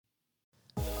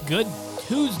Good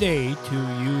Tuesday to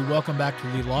you. Welcome back to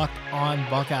the Locked On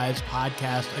Buckeyes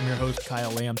podcast. I'm your host,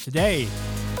 Kyle Lamb. Today,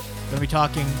 we're going to be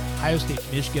talking Ohio State,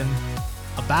 Michigan,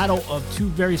 a battle of two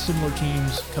very similar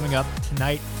teams coming up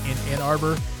tonight in Ann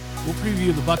Arbor. We'll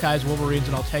preview the Buckeyes, Wolverines,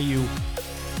 and I'll tell you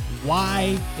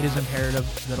why it is imperative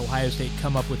that Ohio State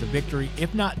come up with a victory,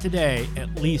 if not today,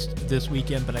 at least this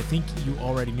weekend, but I think you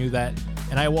already knew that.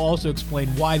 And I will also explain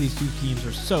why these two teams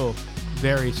are so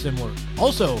very similar.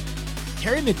 Also,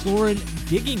 Terry McLaurin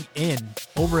digging in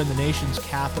over in the nation's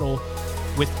capital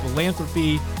with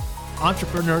philanthropy,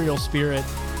 entrepreneurial spirit.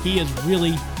 He is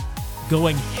really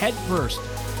going headfirst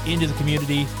into the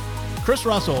community. Chris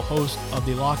Russell, host of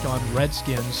the Locked On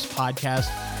Redskins podcast,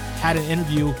 had an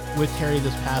interview with Terry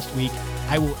this past week.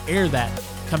 I will air that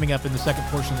coming up in the second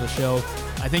portion of the show.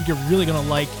 I think you're really going to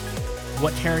like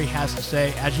what Terry has to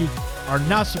say. As you are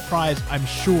not surprised, I'm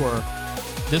sure,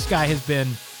 this guy has been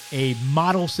a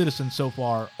model citizen so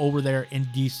far over there in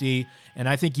D.C., and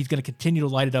I think he's going to continue to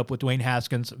light it up with Dwayne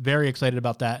Haskins. Very excited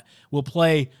about that. We'll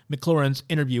play McLaurin's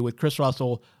interview with Chris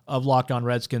Russell of Locked On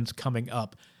Redskins coming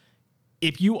up.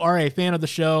 If you are a fan of the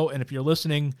show, and if you're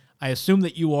listening, I assume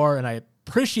that you are, and I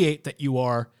appreciate that you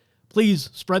are, please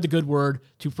spread the good word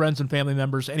to friends and family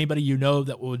members, anybody you know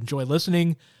that will enjoy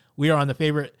listening. We are on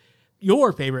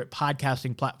your favorite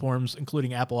podcasting platforms,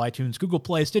 including Apple, iTunes, Google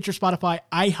Play, Stitcher, Spotify,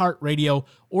 iHeartRadio,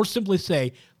 or simply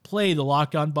say, play the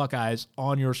Locked On Buckeyes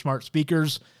on your smart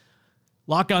speakers.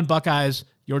 Locked On Buckeyes,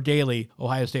 your daily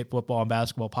Ohio State football and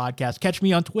basketball podcast. Catch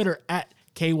me on Twitter at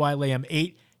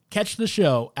KYLAM8. Catch the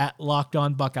show at Locked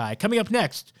On Buckeye. Coming up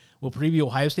next, we'll preview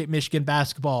Ohio State, Michigan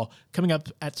basketball coming up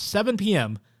at 7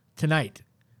 p.m. tonight.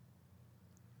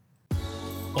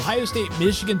 Ohio State,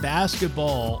 Michigan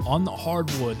basketball on the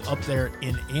hardwood up there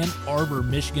in Ann Arbor,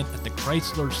 Michigan at the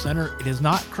Chrysler Center. It is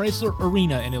not Chrysler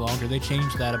Arena any longer. They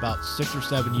changed that about 6 or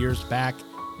 7 years back.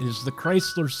 It is the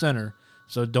Chrysler Center,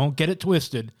 so don't get it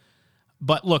twisted.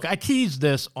 But look, I teased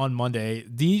this on Monday.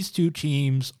 These two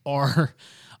teams are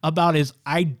about as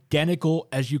identical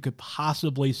as you could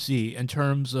possibly see in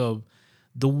terms of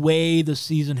the way the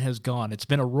season has gone. It's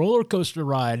been a roller coaster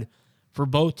ride for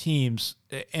both teams,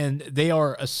 and they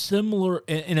are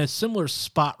in a similar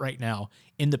spot right now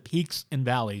in the peaks and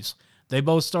valleys. They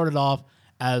both started off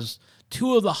as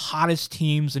two of the hottest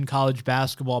teams in college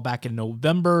basketball back in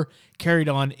November, carried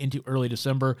on into early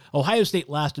December. Ohio State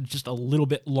lasted just a little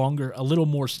bit longer, a little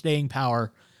more staying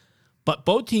power, but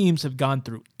both teams have gone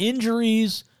through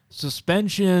injuries,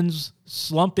 suspensions,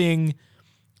 slumping,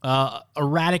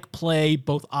 erratic play,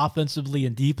 both offensively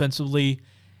and defensively.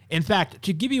 In fact,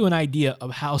 to give you an idea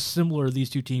of how similar these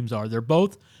two teams are, they're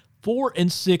both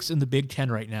 4-6 in the Big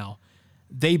Ten right now.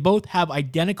 They both have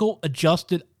identical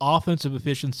adjusted offensive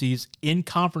efficiencies in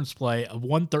conference play of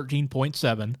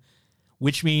 113.7,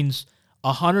 which means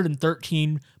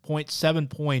 113.7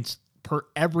 points per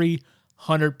every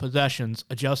 100 possessions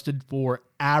adjusted for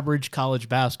average college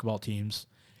basketball teams.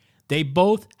 They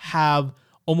both have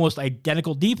almost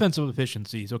identical defensive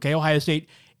efficiencies. Okay, Ohio State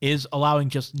is allowing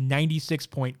just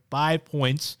 96.5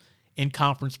 points in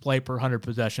conference play per 100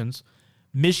 possessions.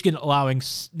 Michigan allowing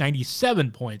 97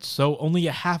 points, so only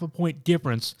a half a point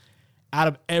difference out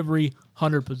of every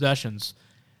 100 possessions.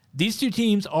 These two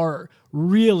teams are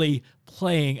really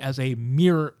playing as a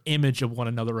mirror image of one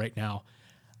another right now.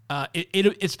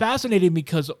 It's fascinating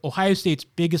because Ohio State's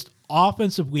biggest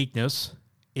offensive weakness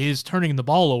is turning the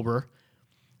ball over,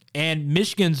 and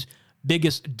Michigan's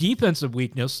biggest defensive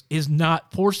weakness is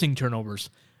not forcing turnovers.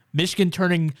 Michigan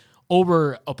turning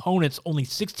over opponents only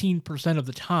 16% of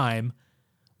the time,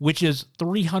 which is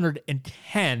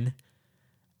 310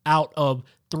 out of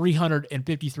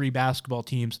 353 basketball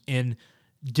teams in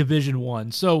Division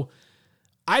I. So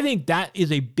I think that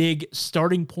is a big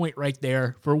starting point right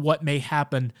there for what may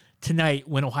happen tonight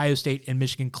when Ohio State and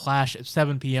Michigan clash at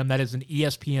 7 p.m. That is an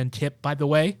ESPN tip, by the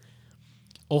way.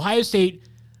 Ohio State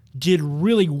did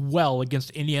really well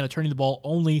against Indiana, turning the ball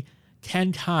only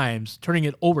 10 times, turning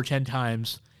it over 10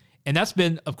 times. And that's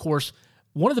been, of course,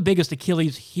 one of the biggest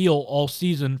Achilles heel all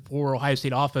season for Ohio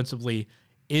State offensively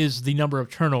is the number of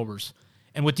turnovers.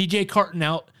 And with DJ Carton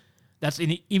out, that's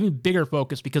an even bigger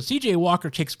focus because CJ Walker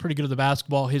takes pretty good of the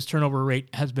basketball. His turnover rate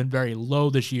has been very low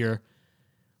this year.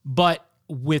 But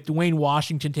with Dwayne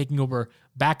Washington taking over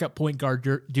backup point guard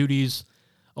duties,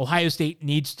 Ohio State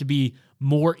needs to be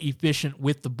more efficient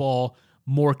with the ball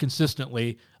more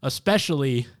consistently,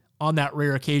 especially on that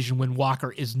rare occasion when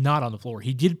Walker is not on the floor.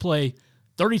 He did play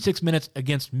 36 minutes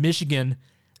against Michigan.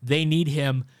 They need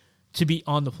him to be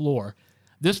on the floor.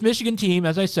 This Michigan team,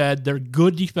 as I said, they're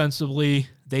good defensively.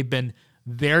 They've been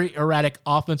very erratic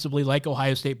offensively like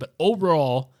Ohio State, but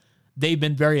overall, they've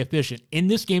been very efficient. In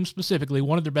this game specifically,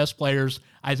 one of their best players,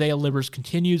 Isaiah Livers,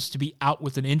 continues to be out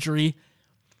with an injury.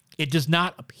 It does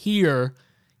not appear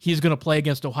he's going to play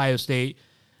against Ohio State.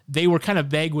 They were kind of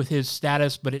vague with his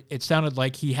status, but it sounded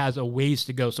like he has a ways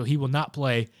to go, so he will not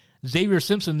play. Xavier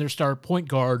Simpson, their star point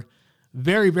guard,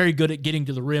 very, very good at getting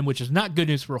to the rim, which is not good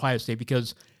news for Ohio State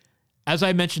because, as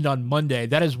I mentioned on Monday,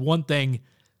 that is one thing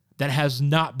that has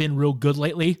not been real good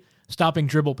lately, stopping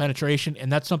dribble penetration,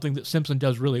 and that's something that Simpson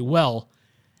does really well.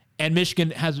 And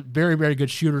Michigan has very, very good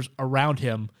shooters around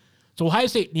him. So Ohio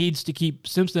State needs to keep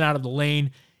Simpson out of the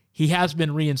lane. He has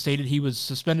been reinstated. He was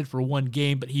suspended for one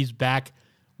game, but he's back.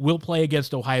 Will play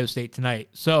against Ohio State tonight.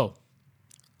 So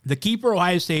the key for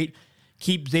Ohio State,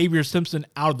 keep Xavier Simpson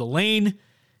out of the lane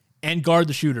and guard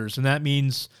the shooters. And that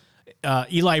means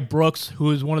Eli Brooks,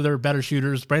 who is one of their better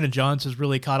shooters. Brandon Johns has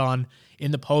really caught on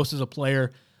in the post as a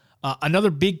player. Another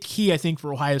big key, I think,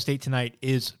 for Ohio State tonight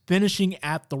is finishing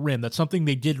at the rim. That's something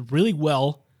they did really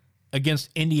well against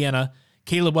Indiana.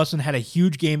 Caleb Wesson had a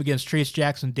huge game against Trace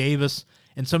Jackson Davis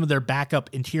and some of their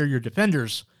backup interior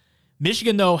defenders.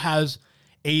 Michigan, though, has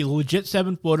a legit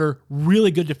 7-footer,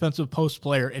 really good defensive post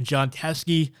player in John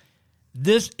Teske.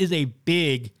 This is a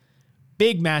big,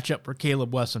 big matchup for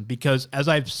Caleb Wesson because, as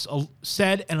I've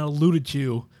said and alluded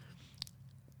to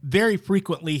very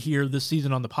frequently here this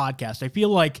season on the podcast, I feel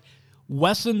like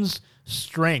Wesson's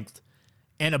strength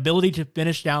and ability to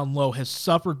finish down low has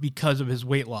suffered because of his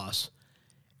weight loss.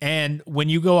 And when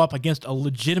you go up against a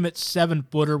legitimate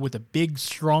 7-footer with a big,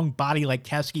 strong body like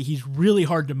Teske, he's really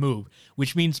hard to move,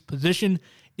 which means positioning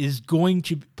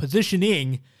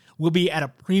will be at a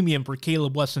premium for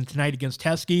Caleb Wesson tonight against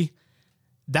Teske.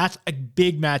 That's a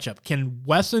big matchup. Can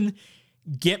Wesson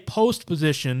get post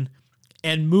position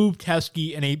and move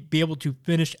Teske and be able to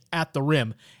finish at the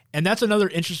rim? And that's another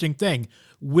interesting thing.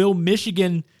 Will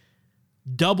Michigan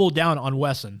double down on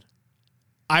Wesson?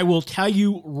 I will tell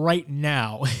you right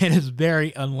now, it is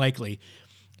very unlikely.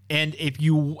 And if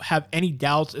you have any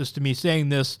doubts as to me saying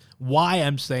this, why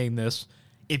I'm saying this,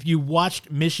 if you watched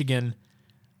Michigan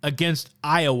against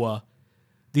Iowa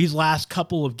these last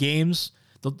couple of games,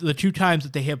 the two times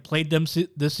that they have played them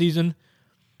this season,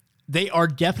 they are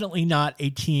definitely not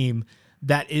a team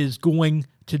that is going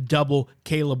to double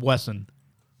Caleb Wesson.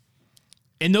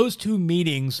 In those two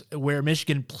meetings where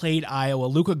Michigan played Iowa,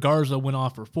 Luka Garza went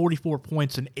off for 44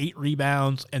 points and 8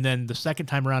 rebounds, and then the second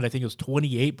time around, I think it was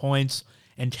 28 points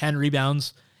and 10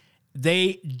 rebounds.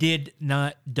 They did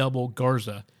not double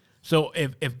Garza. So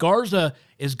if Garza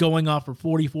is going off for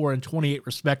 44 and 28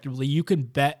 respectively, you can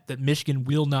bet that Michigan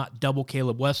will not double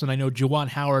Caleb Wesson. I know Juwan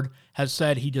Howard has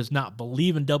said he does not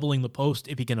believe in doubling the post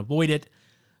if he can avoid it.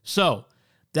 So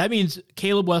that means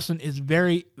Caleb Wesson is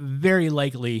very, very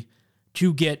likely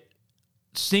to get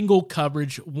single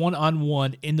coverage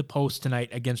one-on-one in the post tonight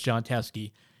against John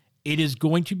Teske. It is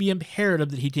going to be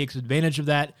imperative that he takes advantage of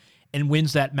that and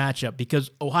wins that matchup because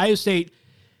Ohio State,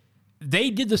 they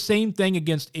did the same thing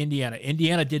against Indiana.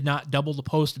 Indiana did not double the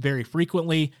post very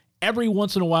frequently. Every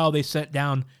once in a while, they sent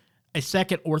down a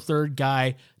second or third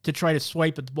guy to try to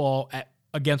swipe at the ball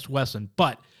against Wesson.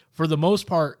 But for the most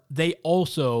part, they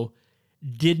also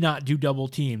did not do double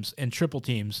teams and triple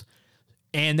teams.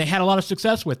 And they had a lot of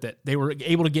success with it. They were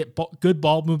able to get good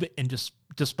ball movement and just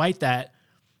despite that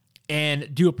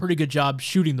and do a pretty good job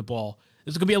shooting the ball.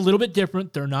 This is going to be a little bit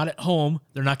different. They're not at home.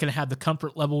 They're not going to have the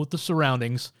comfort level with the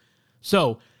surroundings.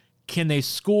 So can they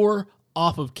score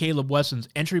off of Caleb Wesson's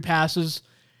entry passes?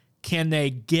 Can they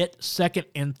get second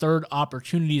and third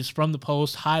opportunities from the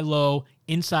post, high-low,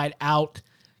 inside-out?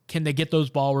 Can they get those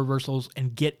ball reversals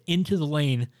and get into the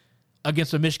lane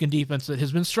against a Michigan defense that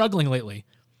has been struggling lately?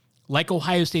 Like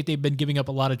Ohio State, they've been giving up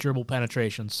a lot of dribble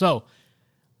penetration. So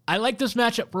I like this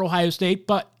matchup for Ohio State,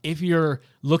 but if you're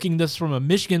looking this from a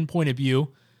Michigan point of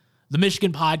view, the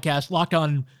Michigan podcast, Locked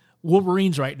On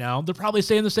Wolverines right now, they're probably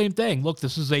saying the same thing. Look,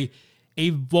 this is a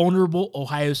vulnerable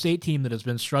Ohio State team that has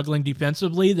been struggling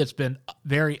defensively, that's been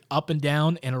very up and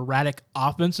down and erratic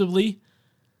offensively.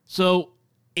 So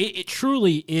it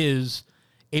truly is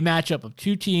a matchup of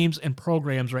two teams and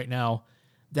programs right now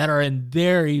that are in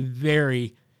very,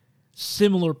 very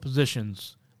similar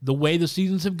positions. The way the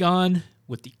seasons have gone,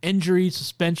 with the injuries,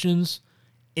 suspensions,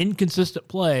 inconsistent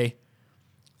play,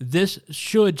 this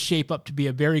should shape up to be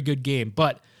a very good game.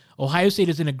 But Ohio State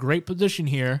is in a great position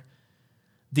here.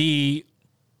 The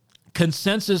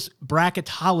consensus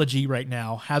bracketology right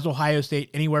now has Ohio State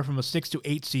anywhere from a 6 to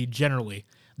 8 seed generally.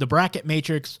 The bracket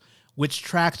matrix, which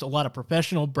tracks a lot of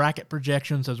professional bracket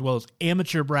projections as well as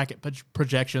amateur bracket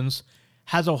projections,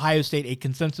 has Ohio State a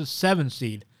consensus 7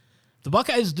 seed. The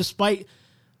Buckeyes, despite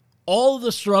all of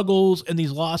the struggles and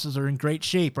these losses, are in great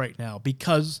shape right now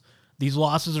because These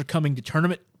losses are coming to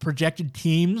tournament projected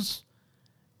teams,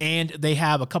 and they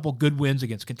have a couple good wins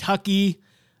against Kentucky,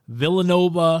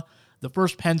 Villanova, the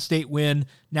first Penn State win,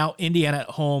 now Indiana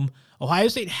at home. Ohio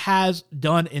State has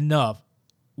done enough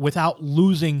without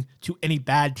losing to any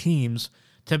bad teams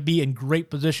to be in great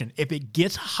position. If it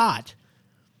gets hot,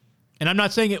 and I'm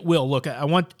not saying it will. Look, I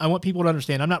want people to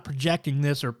understand, I'm not projecting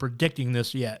this or predicting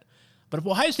this yet. But if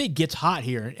Ohio State gets hot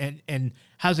here and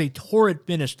has a torrid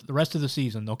finish the rest of the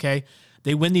season, okay,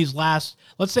 they win these last,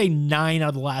 let's say 9 out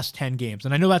of the last 10 games.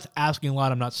 And I know that's asking a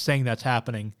lot. I'm not saying that's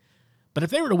happening. But if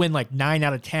they were to win like 9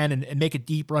 out of 10 and make a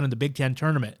deep run in the Big Ten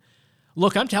tournament,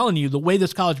 look, I'm telling you, the way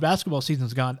this college basketball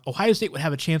season's gone, Ohio State would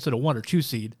have a chance at a 1 or 2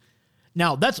 seed.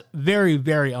 Now, that's very,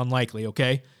 very unlikely,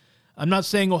 okay? I'm not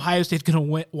saying Ohio State's going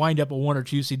to wind up a 1 or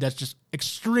 2 seed. That's just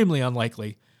extremely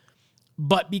unlikely.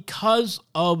 But because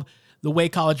of the way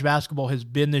college basketball has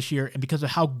been this year and because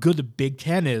of how good the Big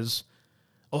Ten is,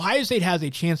 Ohio State has a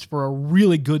chance for a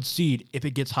really good seed if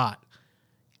it gets hot.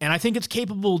 And I think it's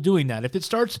capable of doing that. If it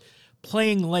starts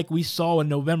playing like we saw in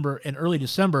November and early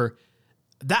December,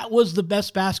 that was the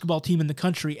best basketball team in the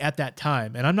country at that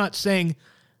time. And I'm not saying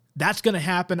that's going to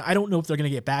happen. I don't know if they're going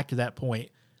to get back to that point.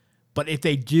 But if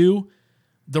they do,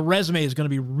 the resume is going to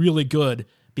be really good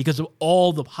because of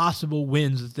all the possible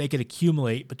wins that they could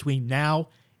accumulate between now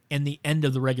and the end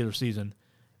of the regular season.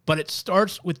 But it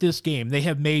starts with this game. They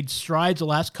have made strides the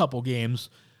last couple games,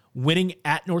 winning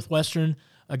at Northwestern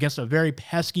against a very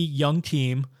pesky young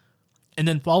team, and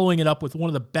then following it up with one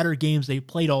of the better games they've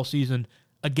played all season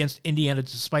against Indiana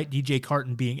despite DJ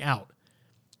Carton being out.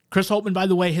 Chris Holtmann, by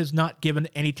the way, has not given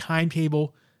any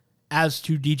timetable as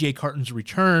to DJ Carton's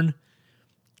return.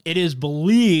 It is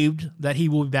believed that he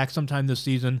will be back sometime this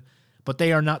season, but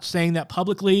they are not saying that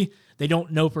publicly. They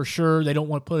don't know for sure. They don't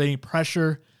want to put any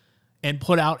pressure and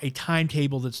put out a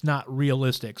timetable that's not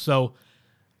realistic. So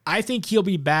I think he'll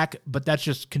be back, but that's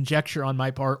just conjecture on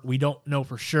my part. We don't know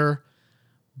for sure.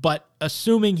 But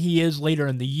assuming he is later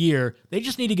in the year, they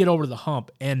just need to get over the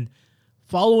hump. And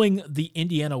following the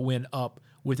Indiana win up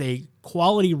with a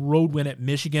quality road win at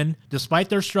Michigan, despite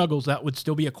their struggles, that would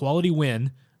still be a quality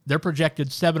win. They're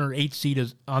projected 7 or 8 seed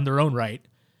is on their own right.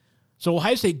 So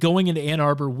Ohio State going into Ann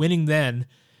Arbor, winning then,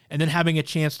 and then having a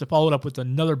chance to follow it up with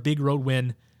another big road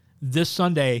win this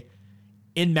Sunday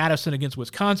in Madison against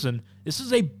Wisconsin. This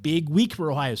is a big week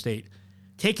for Ohio State.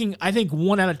 Taking, I think,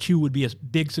 1 out of 2 would be a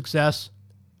big success.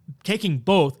 Taking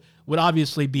both would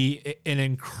obviously be an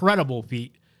incredible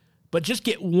feat. But just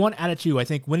get 1 out of 2. I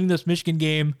think winning this Michigan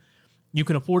game, you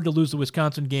can afford to lose the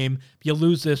Wisconsin game. If you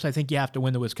lose this, I think you have to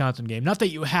win the Wisconsin game. Not that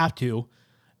you have to.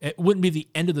 It wouldn't be the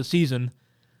end of the season,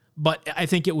 but I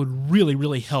think it would really,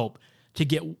 really help to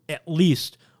get at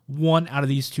least 1 out of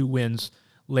these 2 wins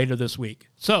later this week.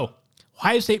 So,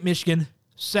 Ohio State, Michigan,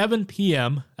 7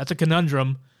 p.m. That's a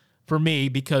conundrum for me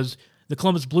because the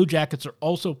Columbus Blue Jackets are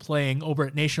also playing over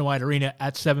at Nationwide Arena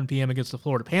at 7 p.m. against the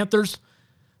Florida Panthers.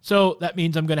 So that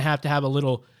means I'm going to have a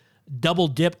little double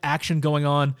dip action going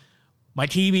on. My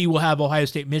TV will have Ohio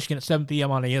State, Michigan at 7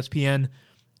 p.m. on ESPN,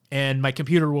 and my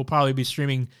computer will probably be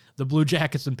streaming the Blue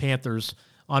Jackets and Panthers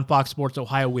on Fox Sports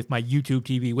Ohio with my YouTube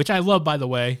TV, which I love, by the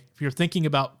way. If you're thinking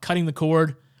about cutting the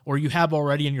cord, or you have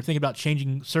already and you're thinking about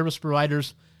changing service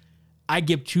providers, I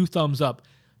give 2 thumbs up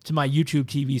to my YouTube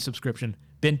TV subscription.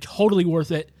 Been totally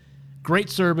worth it. Great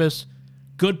service,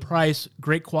 good price,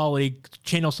 great quality,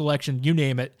 channel selection, you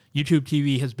name it. YouTube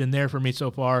TV has been there for me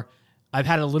so far. I've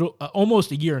had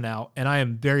almost a year now, and I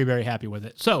am very, very happy with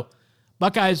it. So,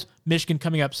 Buckeyes, Michigan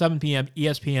coming up 7 p.m.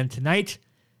 ESPN tonight.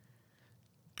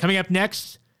 Coming up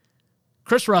next,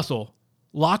 Chris Russell,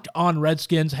 Locked On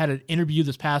Redskins, had an interview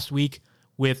this past week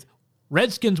with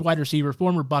Redskins wide receiver,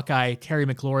 former Buckeye Terry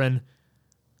McLaurin.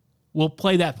 We'll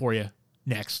play that for you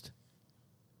next.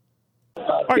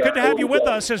 All right, good to have you with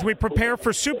us as we prepare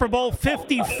for Super Bowl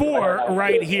 54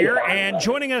 right here. And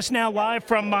joining us now live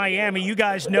from Miami, you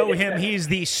guys know him. He's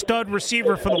the stud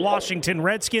receiver for the Washington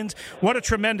Redskins. What a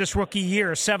tremendous rookie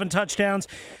year. 7 touchdowns,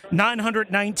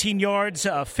 919 yards,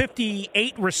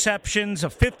 58 receptions, a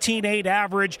 15.8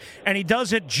 average, and he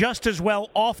does it just as well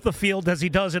off the field as he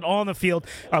does it on the field.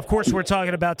 Of course, we're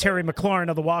talking about Terry McLaurin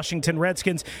of the Washington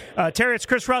Redskins. Terry, it's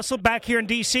Chris Russell back here in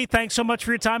D.C. Thanks so much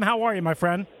for your time. How are you, my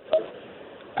friend?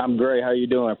 I'm great. How are you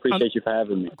doing? I appreciate you for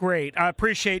having me. Great. I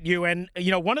appreciate you. And,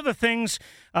 one of the things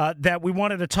that we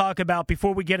wanted to talk about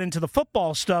before we get into the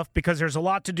football stuff, because there's a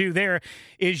lot to do there,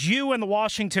 is you and the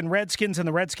Washington Redskins and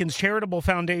the Redskins Charitable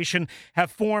Foundation have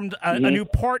formed a new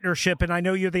partnership. And I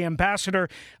know you're the ambassador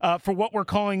for what we're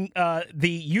calling the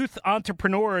Youth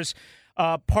Entrepreneurs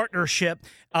partnership.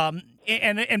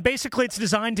 And basically it's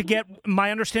designed to get,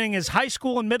 my understanding is, high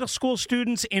school and middle school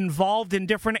students involved in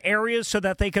different areas so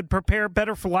that they could prepare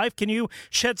better for life. Can you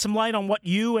shed some light on what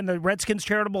you and the Redskins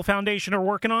Charitable Foundation are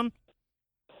working on?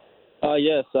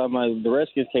 Yes, the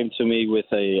Redskins came to me with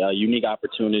a unique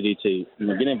opportunity to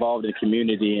get involved in the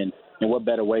community, and what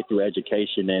better way through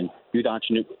education. And Youth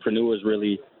Entrepreneurs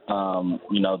really,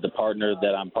 the partner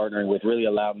that I'm partnering with really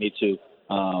allowed me to,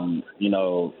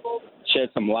 shed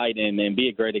some light and be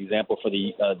a great example for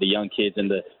the young kids in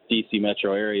the D.C.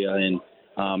 metro area. And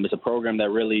it's a program that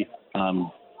really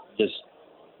just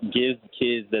gives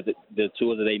kids the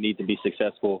tools that they need to be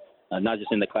successful, not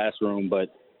just in the classroom, but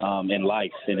in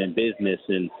life and in business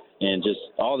and just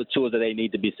all the tools that they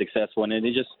need to be successful. And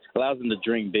it just allows them to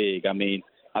dream big. I mean,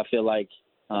 I feel like,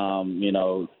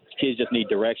 kids just need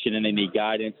direction and they need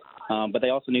guidance, but they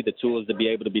also need the tools to be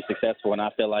able to be successful. And I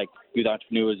feel like Youth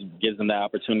Entrepreneurs gives them that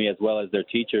opportunity as well as their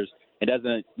teachers. It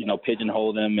doesn't,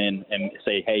 pigeonhole them and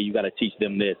say, hey, you got to teach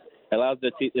them this. It allows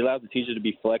the teacher to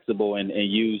be flexible and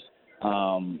use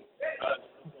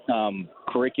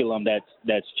curriculum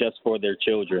that's just for their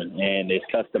children, and it's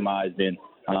customized, and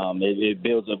it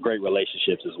builds up great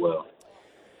relationships as well.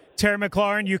 Terry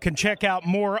McLaurin, you can check out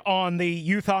more on the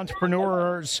Youth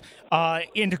Entrepreneurs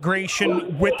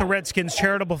integration with the Redskins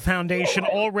Charitable Foundation,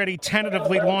 already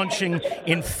tentatively launching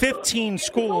in 15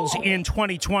 schools in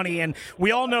 2020. And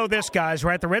we all know this, guys,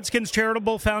 right? The Redskins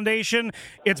Charitable Foundation,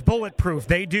 it's bulletproof.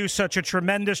 They do such a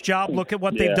tremendous job. Look at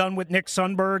what they've done with Nick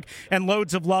Sundberg, and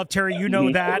loads of love, Terry. You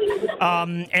know that.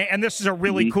 And this is a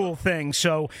really cool thing.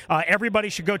 So everybody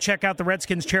should go check out the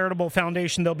Redskins Charitable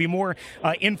Foundation. There'll be more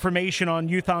information on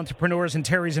Youth Entrepreneurs and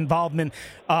Terry's involvement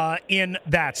in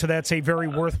that. So that's a very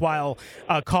worthwhile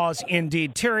cause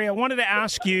indeed. Terry, I wanted to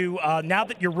ask you, now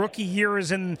that your rookie year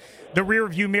is in the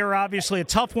rearview mirror, obviously a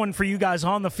tough one for you guys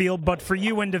on the field, but for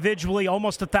you individually,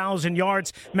 almost 1,000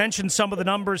 yards, mentioned some of the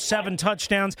numbers, 7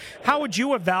 touchdowns. How would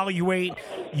you evaluate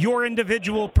your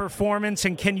individual performance,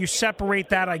 and can you separate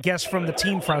that, I guess, from the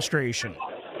team frustration?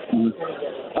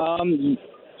 I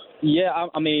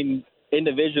mean,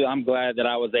 individually, I'm glad that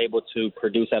I was able to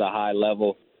produce at a high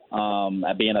level.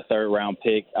 At being a third-round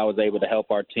pick, I was able to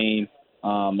help our team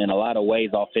in a lot of ways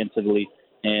offensively.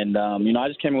 And, I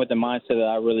just came in with the mindset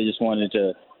that I really just wanted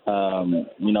to,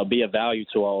 be a value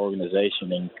to our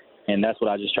organization. And that's what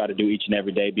I just try to do each and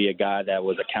every day, be a guy that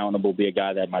was accountable, be a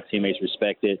guy that my teammates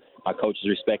respected, my coaches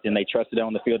respected, and they trusted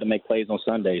on the field to make plays on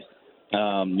Sundays.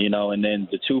 And then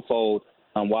the twofold,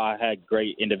 while I had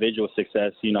great individual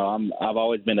success, I've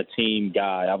always been a team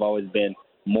guy. I've always been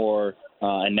more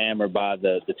enamored by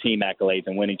the team accolades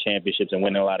and winning championships and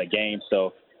winning a lot of games.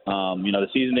 So, the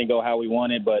season didn't go how we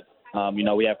wanted, but,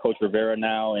 we have Coach Rivera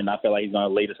now, and I feel like he's going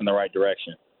to lead us in the right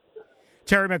direction.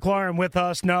 Terry McLaurin with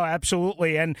us. No,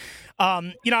 absolutely. And,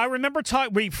 I remember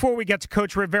before we get to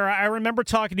Coach Rivera, I remember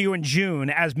talking to you in June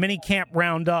as minicamp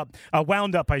wound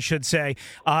up, I should say.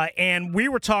 And we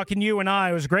were talking, you and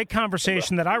I, it was a great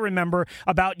conversation that I remember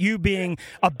about you being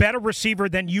a better receiver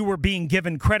than you were being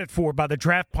given credit for by the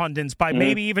draft pundits, by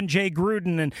maybe even Jay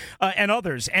Gruden and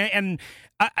others. And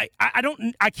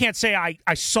I can't say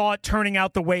I saw it turning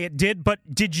out the way it did, but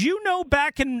did you know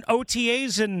back in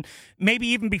OTAs and maybe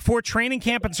even before training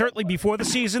camp and certainly before the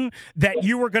season that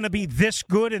you were going to be this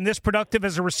good and this productive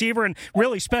as a receiver, and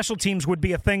really special teams would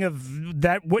be a thing of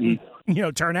that wouldn't,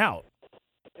 turn out?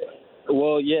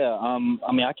 Well, yeah.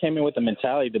 I came in with the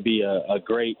mentality to be a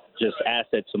great just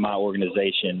asset to my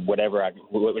organization,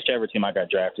 whichever team I got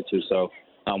drafted to. So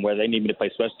whether they need me to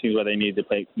play special teams, whether they need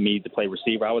me to play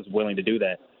receiver, I was willing to do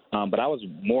that. But I was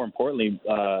more importantly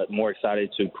more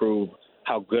excited to prove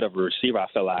how good of a receiver I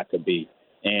felt like I could be.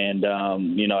 And, at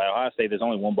Ohio State, there's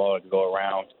only one ball that can go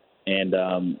around. And,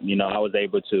 I was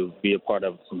able to be a part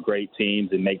of some great teams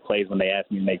and make plays when they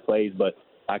asked me to make plays. But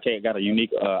I got a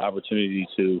unique opportunity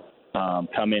to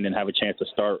come in and have a chance to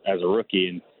start as a rookie.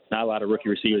 And not a lot of rookie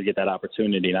receivers get that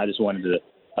opportunity. And I just wanted to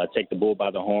take the bull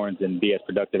by the horns and be as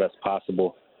productive as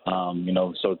possible.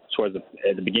 So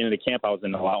at the beginning of the camp, I was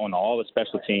on all the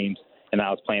special teams, and I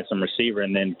was playing some receiver,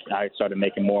 and then I started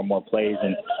making more and more plays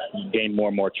and gained more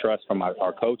and more trust from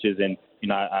our coaches, and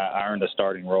I earned a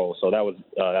starting role. So that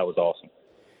was awesome.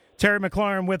 Terry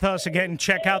McLaurin with us again.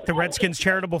 Check out the Redskins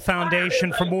Charitable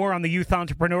Foundation for more on the Youth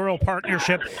Entrepreneurial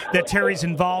Partnership that Terry's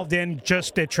involved in.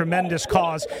 Just a tremendous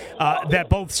cause that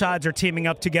both sides are teaming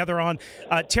up together on.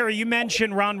 Terry, you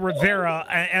mentioned Ron Rivera,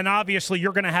 and obviously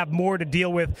you're going to have more to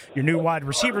deal with your new wide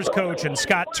receivers coach and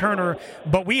Scott Turner,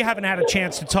 but we haven't had a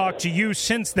chance to talk to you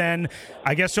since then.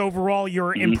 I guess overall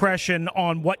your impression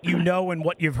on what you know and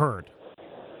what you've heard.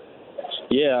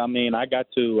 Yeah, I got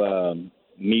to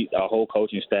meet a whole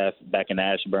coaching staff back in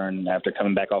Ashburn after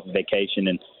coming back off of vacation,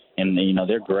 and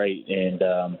they're great. And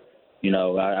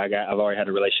I've already had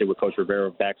a relationship with Coach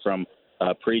Rivera back from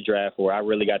pre-draft, where I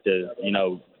really got to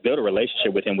build a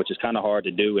relationship with him, which is kind of hard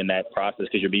to do in that process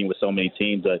because you're being with so many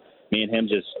teams. But me and him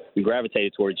we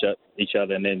gravitated toward each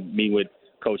other. And then me with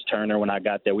Coach Turner, when I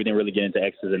got there, we didn't really get into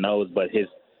X's and O's, but his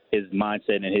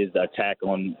mindset and his attack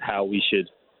on how we should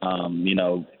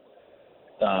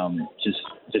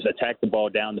just attack the ball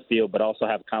down the field, but also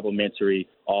have a complementary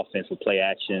offense with play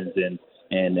actions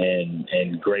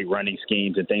and great running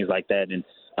schemes and things like that. And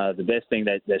the best thing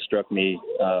that struck me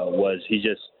was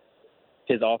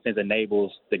his offense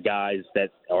enables the guys that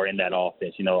are in that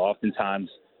offense. Oftentimes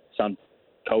some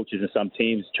coaches and some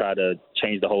teams try to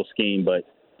change the whole scheme, but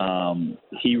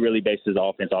he really bases his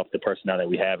offense off the personnel that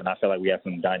we have, and I feel like we have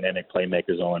some dynamic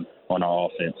playmakers on our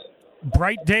offense.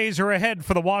 Bright days are ahead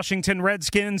for the Washington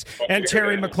Redskins and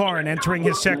Terry McLaurin entering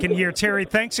his second year. Terry,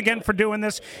 thanks again for doing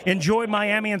this. Enjoy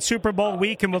Miami and Super Bowl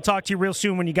week, and we'll talk to you real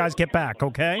soon when you guys get back,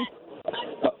 okay?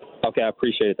 Okay, I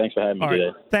appreciate it. Thanks for having me today.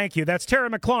 Thank you. That's Terry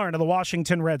McLaurin of the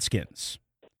Washington Redskins.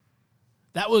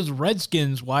 That was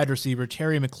Redskins wide receiver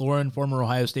Terry McLaurin, former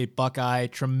Ohio State Buckeye,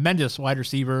 tremendous wide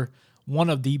receiver, one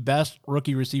of the best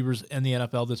rookie receivers in the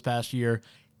NFL this past year.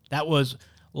 That was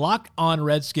Locked On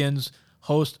Redskins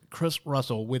host Chris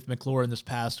Russell with McLaurin this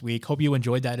past week. Hope you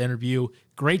enjoyed that interview.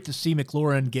 Great to see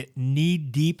McLaurin get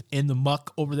knee-deep in the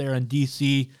muck over there in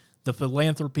D.C., the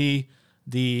philanthropy,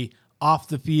 the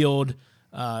off-the-field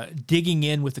digging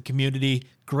in with the community.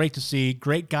 Great to see.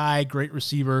 Great guy, great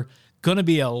receiver. Going to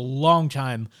be a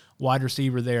long-time wide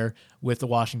receiver there with the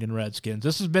Washington Redskins.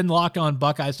 This has been Locked On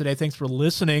Buckeyes today. Thanks for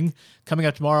listening. Coming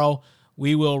up tomorrow,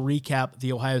 we will recap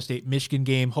the Ohio State-Michigan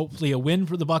game. Hopefully a win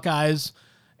for the Buckeyes.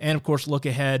 And, of course, look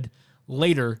ahead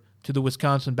later to the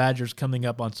Wisconsin Badgers coming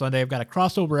up on Sunday. I've got a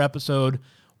crossover episode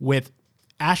with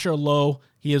Asher Lowe.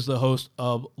 He is the host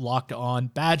of Locked On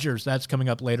Badgers. That's coming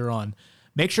up later on.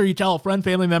 Make sure you tell a friend,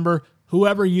 family member,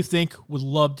 whoever you think would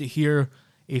love to hear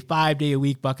a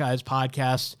 5-day-a-week Buckeyes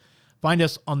podcast. Find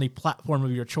us on the platform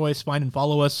of your choice. Find and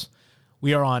follow us.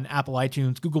 We are on Apple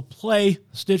iTunes, Google Play,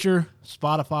 Stitcher,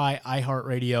 Spotify,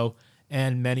 iHeartRadio,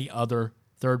 and many other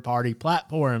third-party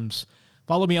platforms.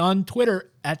 Follow me on Twitter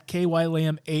at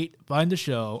KYLam8. Find the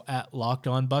show at Locked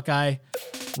On Buckeye.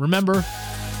 Remember,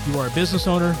 if you are a business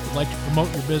owner, would like to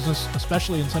promote your business,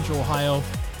 especially in Central Ohio,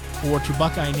 or to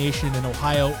Buckeye Nation in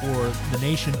Ohio or the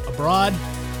nation abroad,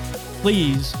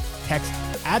 please text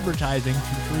advertising to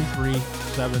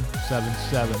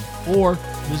 33777 or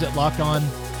visit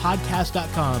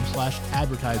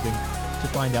lockedonpodcast.com/advertising to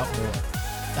find out more.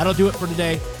 That'll do it for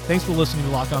today. Thanks for listening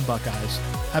to Locked On Buckeyes.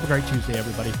 Have a great Tuesday,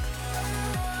 everybody.